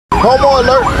Promo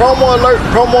alert, promo alert,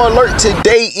 promo alert.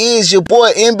 Today is your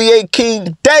boy NBA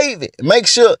King David. Make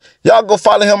sure y'all go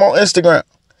follow him on Instagram.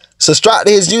 Subscribe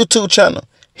to his YouTube channel.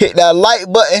 Hit that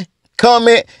like button,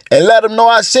 comment, and let him know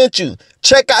I sent you.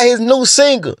 Check out his new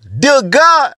single, Dear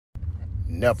God.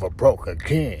 Never broke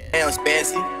again. Damn,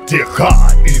 fancy. Dear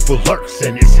God, evil lurks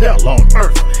and it's hell on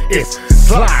earth. It's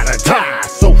slide or die,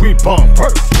 so we bump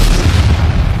first.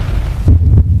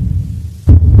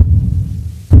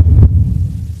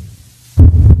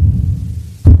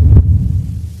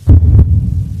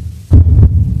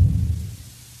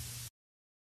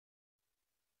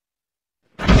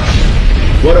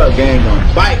 What up, gang?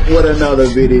 I'm back with another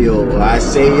video. I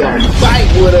say I'm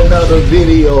back with another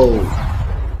video.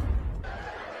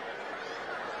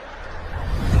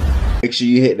 Make sure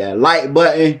you hit that like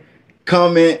button,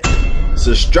 comment,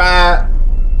 subscribe.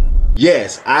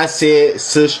 Yes, I said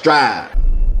subscribe.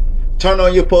 Turn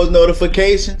on your post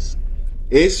notifications.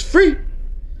 It's free.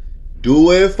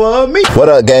 Do it for me. What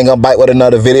up, gang? I'm back with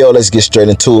another video. Let's get straight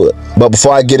into it. But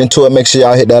before I get into it, make sure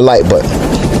y'all hit that like button.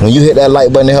 When you hit that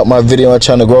like button to help my video and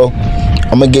channel grow,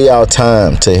 I'm gonna give y'all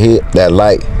time to hit that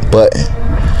like button.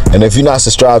 And if you're not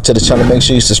subscribed to the channel, make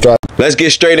sure you subscribe. Let's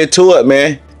get straight into it,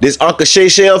 man. This Uncle Shay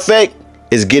Shay effect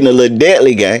is getting a little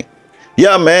deadly, gang.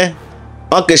 Yeah, man.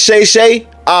 Uncle Shay Shay,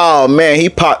 oh man, he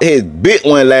popped his big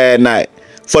one last night.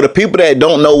 For the people that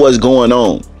don't know what's going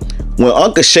on, when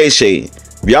Uncle Shay Shay,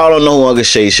 if y'all don't know who Uncle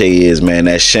Shay Shay is, man,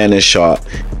 that's Shannon Sharpe.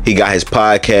 He got his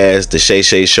podcast, the Shay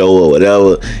Shay Show or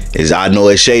whatever. I know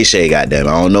it's Shay Shay, goddamn.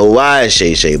 I don't know why it's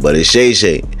Shay Shay, but it's Shay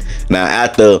Shay. Now,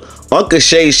 after Uncle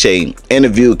Shay Shay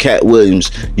interviewed Cat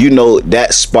Williams, you know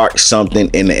that sparked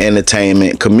something in the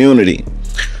entertainment community.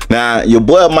 Now, your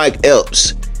boy Mike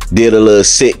Epps did a little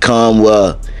sitcom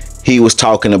where he was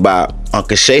talking about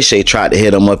Uncle Shay Shay tried to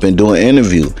hit him up and do an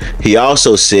interview. He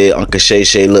also said Uncle Shay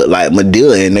Shay looked like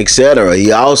Madea and etc.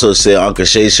 He also said Uncle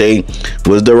Shay Shay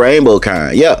was the rainbow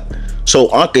kind. Yeah. So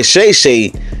Uncle Shay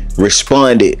Shay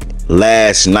responded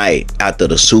last night after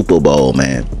the Super Bowl,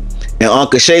 man. And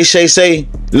Uncle Shay Shay say,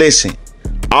 listen,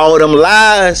 all them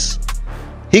lies,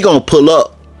 he gonna pull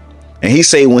up. And he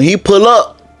say when he pull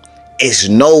up, it's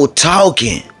no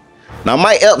talking. Now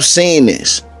Mike Epps seen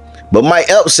this, but Mike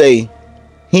Epps say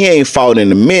he ain't fought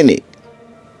in a minute.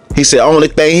 He said only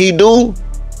thing he do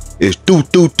is do.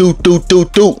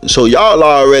 So y'all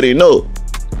already know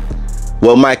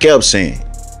what Mike Epps saying.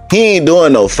 He ain't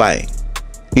doing no fight.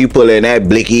 He pulling that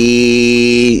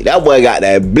blicky. That boy got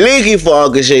that blicky for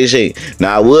Uncle Shay Shay.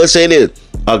 Now I will say this,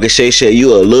 Uncle Shay Shay,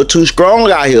 you a little too strong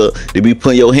out here to be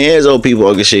putting your hands on people,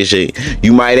 Uncle Shay Shay.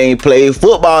 You might ain't played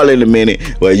football in a minute,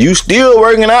 but you still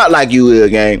working out like you will,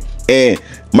 gang. And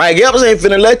Mike Epps ain't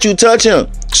finna let you touch him.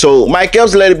 So Mike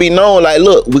Epps let it be known, like,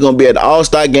 look, we're gonna be at the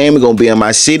All-Star game, we're gonna be in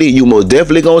my city, you most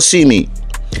definitely gonna see me.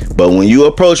 But when you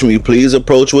approach me, please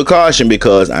approach with caution,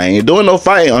 because I ain't doing no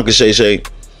fighting, Uncle Shay Shay.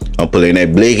 I'm pulling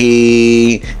that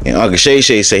blicky, and Uncle Shay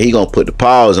Shay say he gonna put the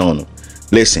paws on him.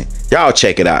 Listen, y'all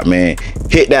check it out, man.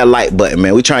 Hit that like button,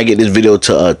 man. We trying to get this video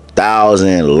to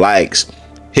 1,000 likes.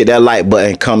 Hit that like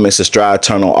button, comment, subscribe,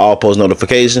 turn on all post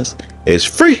notifications. It's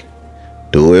free.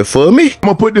 Do it for me. I'm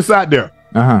gonna put this out there.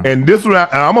 And this one,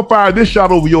 I'm gonna fire this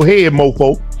shot over your head,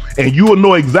 mofo, and you will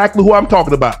know exactly who I'm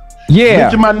talking about.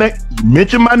 Yeah.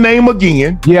 Mention my name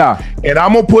again. Yeah. And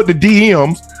I'm gonna put the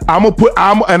DMs.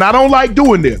 And I don't like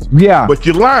doing this. Yeah. But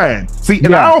you're lying. See,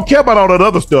 and I don't care about all that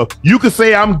other stuff. You can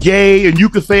say I'm gay, and you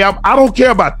can say I don't care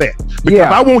about that, because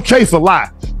I won't chase a lie,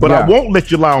 but I won't let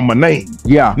you lie on my name.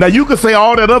 Yeah. Now you can say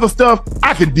all that other stuff.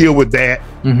 I can deal with that.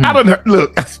 I don't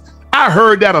look. I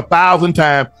heard that 1,000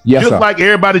 times. Yes, just like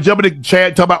everybody jumping in the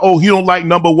chat talking about, oh, he don't like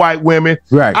number white women.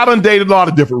 Right. I done dated a lot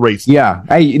of different races. Yeah.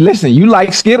 Hey, listen, you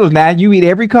like Skittles now. You eat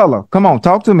every color. Come on,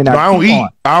 talk to me now. No, I don't eat.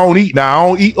 I don't eat. Now I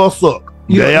don't eat or suck.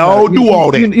 They all do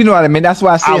all that. You know what I mean? That's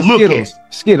why I said Skittles.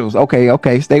 Skittles.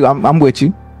 Okay. Stay. I'm with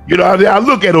you. You know, I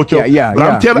look at it.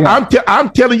 But I'm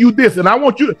telling you this, and I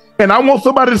want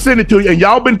somebody to send it to you.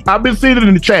 And I've been seeing it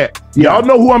in the chat. Y'all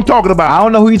know who I'm talking about. I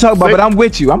don't know who you talking about, but I'm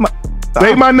with you.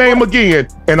 Say my name again,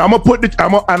 and I'm gonna put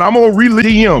I'm gonna relay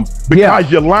DMs because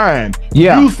you're lying.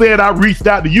 You said I reached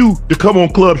out to you to come on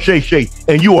Club Shay Shay,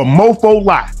 and you a mofo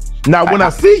lie. Now when I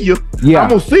see you, I'm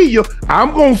gonna see you.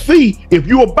 I'm gonna see if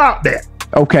you about that.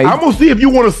 Okay. I'm gonna see if you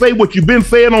want to say what you've been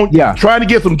saying on trying to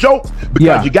get some jokes,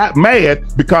 because you got mad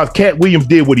because Cat Williams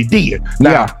did what he did.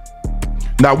 Now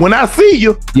when I see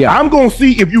you, I'm gonna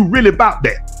see if you really about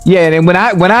that. Yeah, and when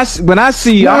I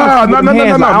see you, no. I'm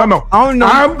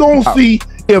gonna see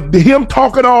if him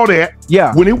talking all that.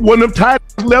 Yeah. When them tight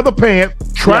leather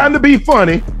pants, trying to be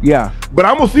funny. Yeah. But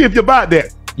I'm gonna see if you're about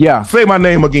that. Yeah. Say my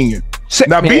name again.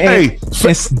 Now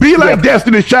be like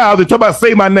Destiny's Child and talk about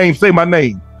say my name,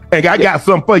 and I got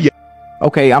something for you.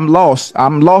 Okay, I'm lost,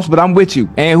 but I'm with you.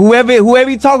 And whoever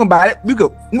you talking about it, we go.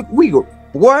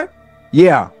 What?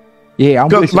 Yeah, I'm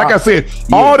with you. Like I said,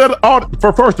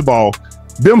 first of all,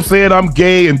 them saying I'm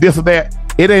gay and this or that,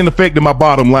 it ain't affecting my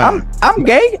bottom line. I'm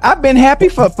gay. I've been happy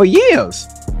for years.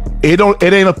 It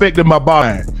ain't affecting my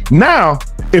bottom line. Now,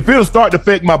 if it'll start to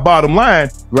affect my bottom line,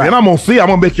 then I'm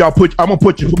gonna make you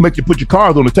put your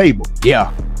cards on the table.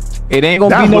 Yeah. It ain't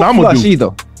gonna be no flush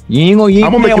either. I'm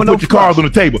gonna make you put your cards on the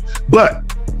table. But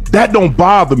that don't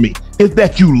bother me. It's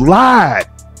that you lied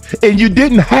and you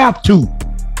didn't have to.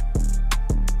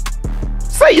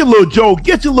 Say your little joke,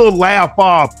 get your little laugh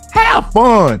off, have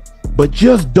fun, but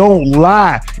just don't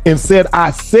lie and said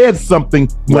I said something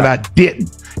when I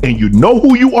didn't. And you know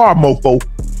who you are, mofo.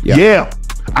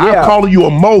 I'm calling you a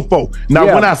mofo. Now,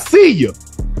 when I see you,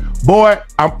 boy,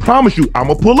 I promise you, I'm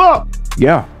gonna pull up.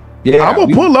 I'm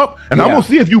gonna pull up and I'm gonna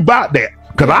see if you about that.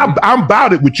 Cause I'm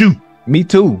about it with you. Me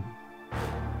too.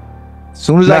 As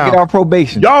soon as I get off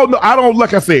probation. Y'all know I don't,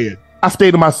 like I said, I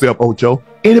stay to myself, Ocho.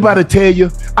 Anybody tell you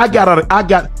I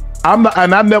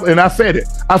said it.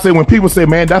 I said when people say,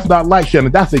 man, that's not like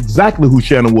Shannon, that's exactly who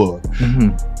Shannon was.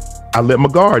 I let my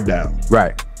guard down.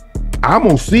 Right. I'm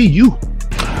gonna see you.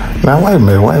 Now wait a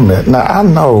minute. Now I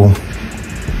know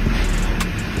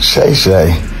Shay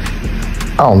Shay.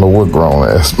 I don't know what grown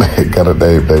ass man got a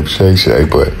name named Shay Shay,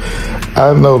 but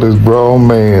I know this grown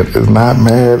man is not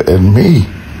mad at me.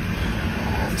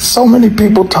 So many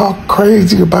people talk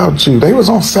crazy about you. They was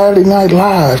on Saturday Night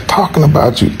Live talking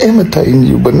about you, imitating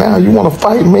you, but now you want to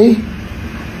fight me?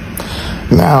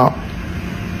 Now,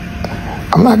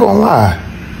 I'm not gonna lie.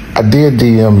 I did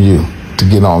DM you to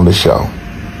get on the show.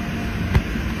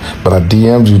 But I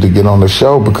DM'd you to get on the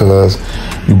show because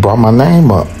you brought my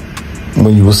name up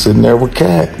when you were sitting there with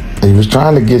Cat. And you was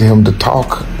trying to get him to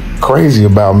talk crazy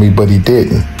about me, but he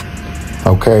didn't.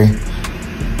 Okay?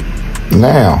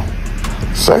 Now,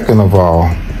 second of all,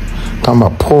 talking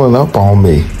about pulling up on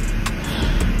me.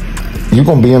 You're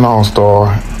going to be an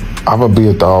all-star. I'm going to be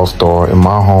at the all-star in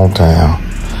my hometown.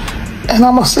 And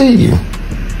I'm going to see you.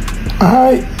 All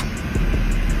right?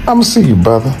 I'm going to see you,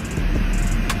 brother.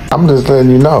 I'm just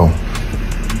letting you know.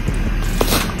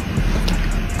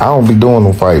 I don't be doing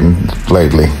no fighting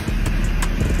lately.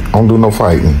 I don't do no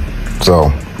fighting.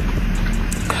 So,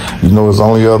 you know, there's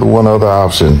only one other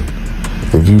option.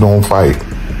 If you don't fight,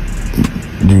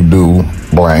 you do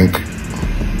blank.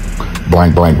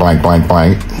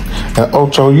 And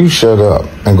Ocho, you shut up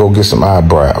and go get some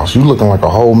eyebrows. You looking like a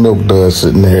whole milk dud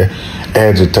sitting there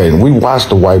agitating. We watched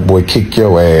the white boy kick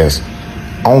your ass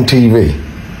on TV.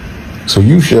 So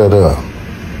you shut up.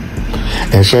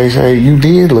 And Shay Shay, you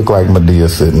did look like Madea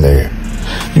sitting there.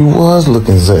 You was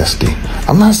looking zesty.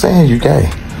 I'm not saying you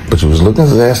gay, but you was looking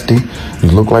zesty.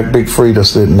 You look like Big Frida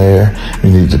sitting there.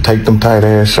 You need to take them tight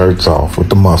ass shirts off with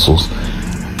the muscles.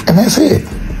 And that's it.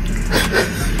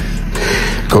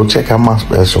 Go check out my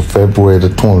special February the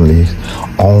 20th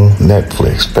on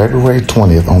Netflix. February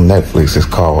 20th on Netflix is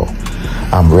called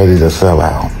I'm Ready to Sell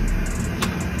Out.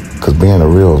 Cause being a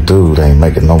real dude ain't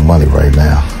making no money right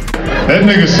now. That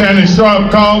nigga Shannon Sharpe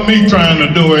called me trying to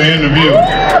do an interview.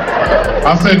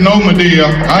 I said, no, Madea,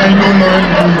 I ain't doing no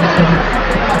interview.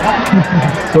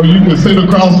 So you can sit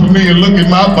across from me and look at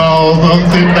my balls. I'm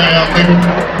sitting down, nigga.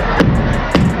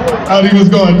 Thought he was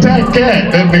gonna attack Cat,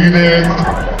 that nigga there.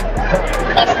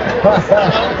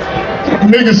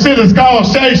 Nigga shit is called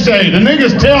Shay Shay. The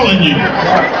nigga's telling you.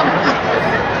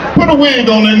 Put a wig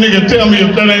on that nigga, tell me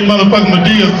if that ain't motherfucking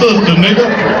Madea's sister, nigga.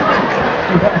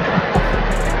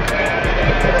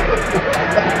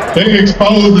 They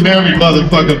exposing every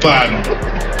motherfucking body.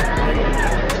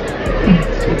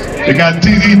 They got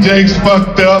TD Jakes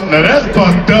fucked up. Now that's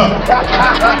fucked up.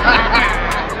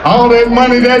 All that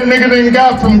money that nigga done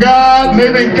got from God,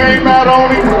 they done came out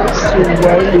on him.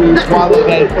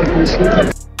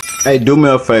 Hey, do me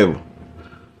a favor.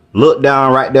 Look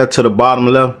down right there to the bottom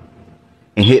left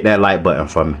and hit that like button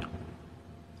for me.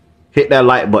 Hit that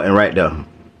like button right there.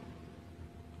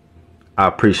 I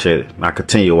appreciate it. Now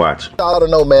continue watching. Y'all don't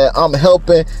know, man, I'm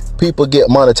helping people get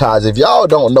monetized. If y'all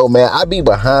don't know, man, I be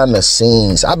behind the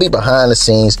scenes. I be behind the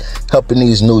scenes helping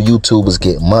these new YouTubers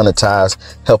get monetized,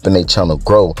 helping their channel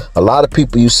grow. A lot of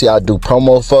people you see I do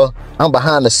promo for, I'm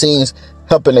behind the scenes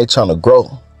helping their channel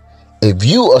grow. If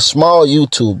you a small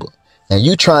YouTuber and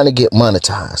you trying to get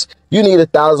monetized, you need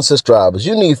 1,000 subscribers,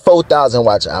 you need 4,000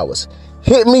 watch hours,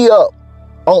 hit me up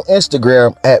on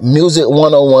Instagram at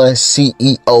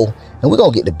Music101CEO. And we're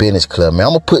gonna get the business club, man.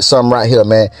 I'm gonna put something right here,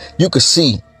 man. You can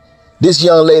see this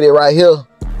young lady right here.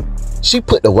 She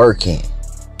put the work in.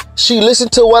 She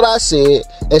listened to what I said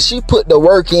and she put the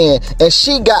work in and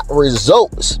she got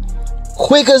results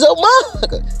quick as a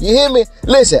motherfucker. You hear me?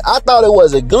 Listen, I thought it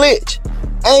was a glitch.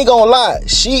 I ain't gonna lie,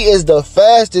 she is the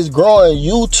fastest growing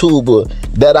YouTuber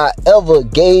that I ever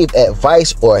gave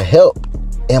advice or help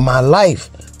in my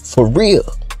life. For real.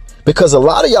 Because a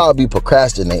lot of y'all be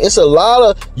procrastinating. It's a lot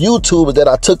of YouTubers that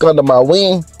I took under my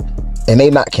wing and they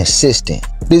not consistent.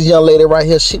 This young lady right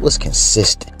here, she was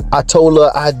consistent. I told her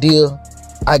an idea.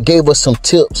 I gave her some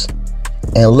tips.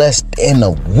 In less than a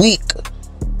week,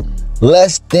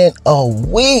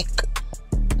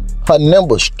 her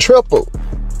numbers tripled.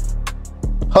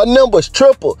 Her numbers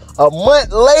tripled. A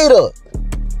month later,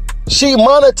 she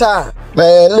monetized.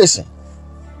 Man, listen.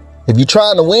 If you're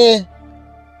trying to win,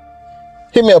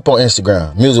 hit me up on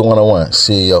Instagram, Music 101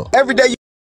 CEO. Every day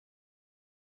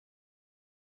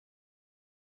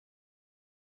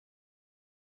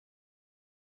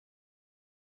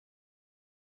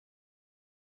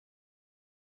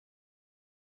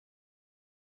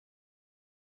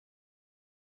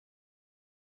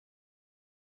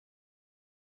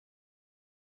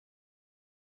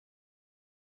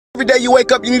you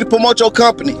wake up, you need to promote your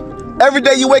company. Every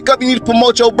day you wake up, you need to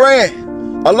promote your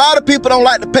brand. A lot of people don't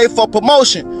like to pay for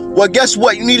promotion. Well, guess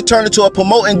what? You need to turn into a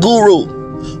promoting guru.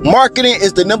 Marketing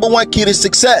is the #1 key to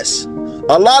success.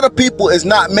 A lot of people is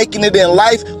not making it in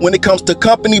life when it comes to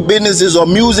company, businesses, or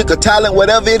music, or talent,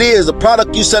 whatever it is, a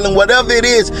product you selling, whatever it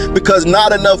is, because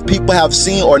not enough people have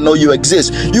seen or know you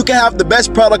exist. You can have the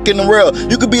best product in the world.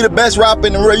 You could be the best rapper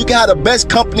in the world. You can have the best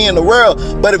company in the world.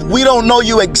 But if we don't know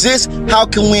you exist, how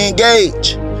can we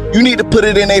engage? You need to put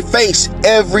it in their face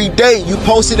every day. You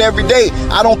post it every day.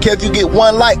 I don't care if you get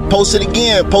 1 like, post it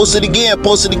again, post it again,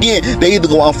 post it again. They either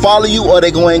gonna unfollow you or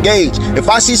they gonna engage. If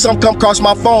I see something come across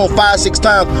my phone 5, 6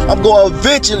 times, I'm gonna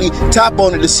eventually tap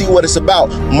on it to see what it's about.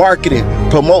 Marketing,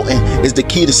 promoting is the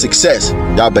key to success.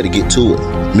 Y'all better get to it.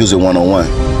 Music 101.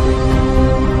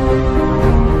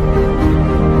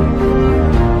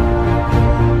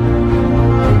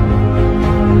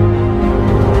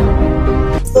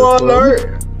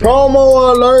 Alert.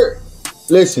 Promo alert.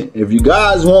 Listen, if you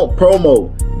guys want promo,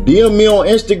 DM me on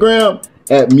Instagram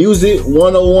at Music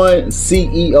 101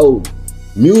 CEO.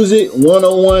 Music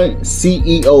 101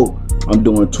 CEO. I'm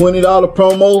doing $20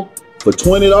 promo. For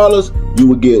 $20, you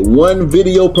will get 1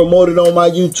 video promoted on my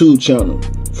YouTube channel.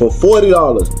 For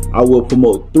 $40, I will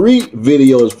promote 3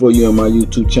 videos for you on my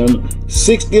YouTube channel.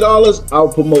 $60, I'll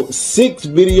promote 6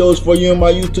 videos for you on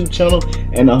my YouTube channel.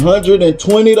 And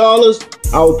 $120,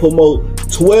 I will promote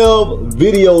 12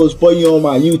 videos for you on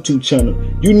my YouTube channel.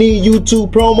 You need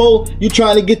YouTube promo? You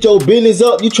trying to get your business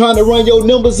up? You trying to run your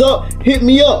numbers up? Hit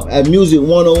me up at Music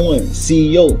 101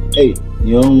 CEO. Hey,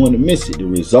 you don't want to miss it. The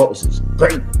results is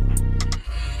great.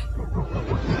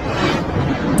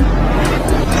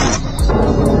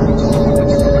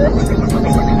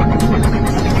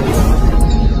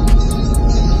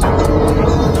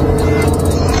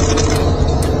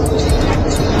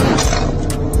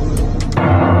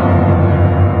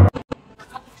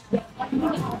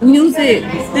 Music.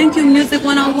 Thank you, Music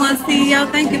 101 CEO.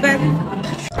 Thank you, baby.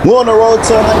 We're on the road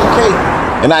to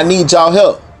 100K, and I need y'all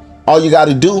help. All you got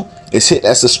to do is hit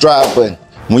that subscribe button.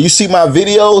 When you see my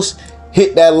videos,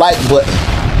 hit that like button.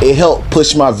 It helps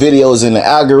push my videos in the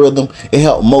algorithm. It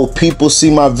helps more people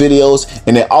see my videos,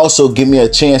 and it also give me a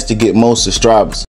chance to get more subscribers.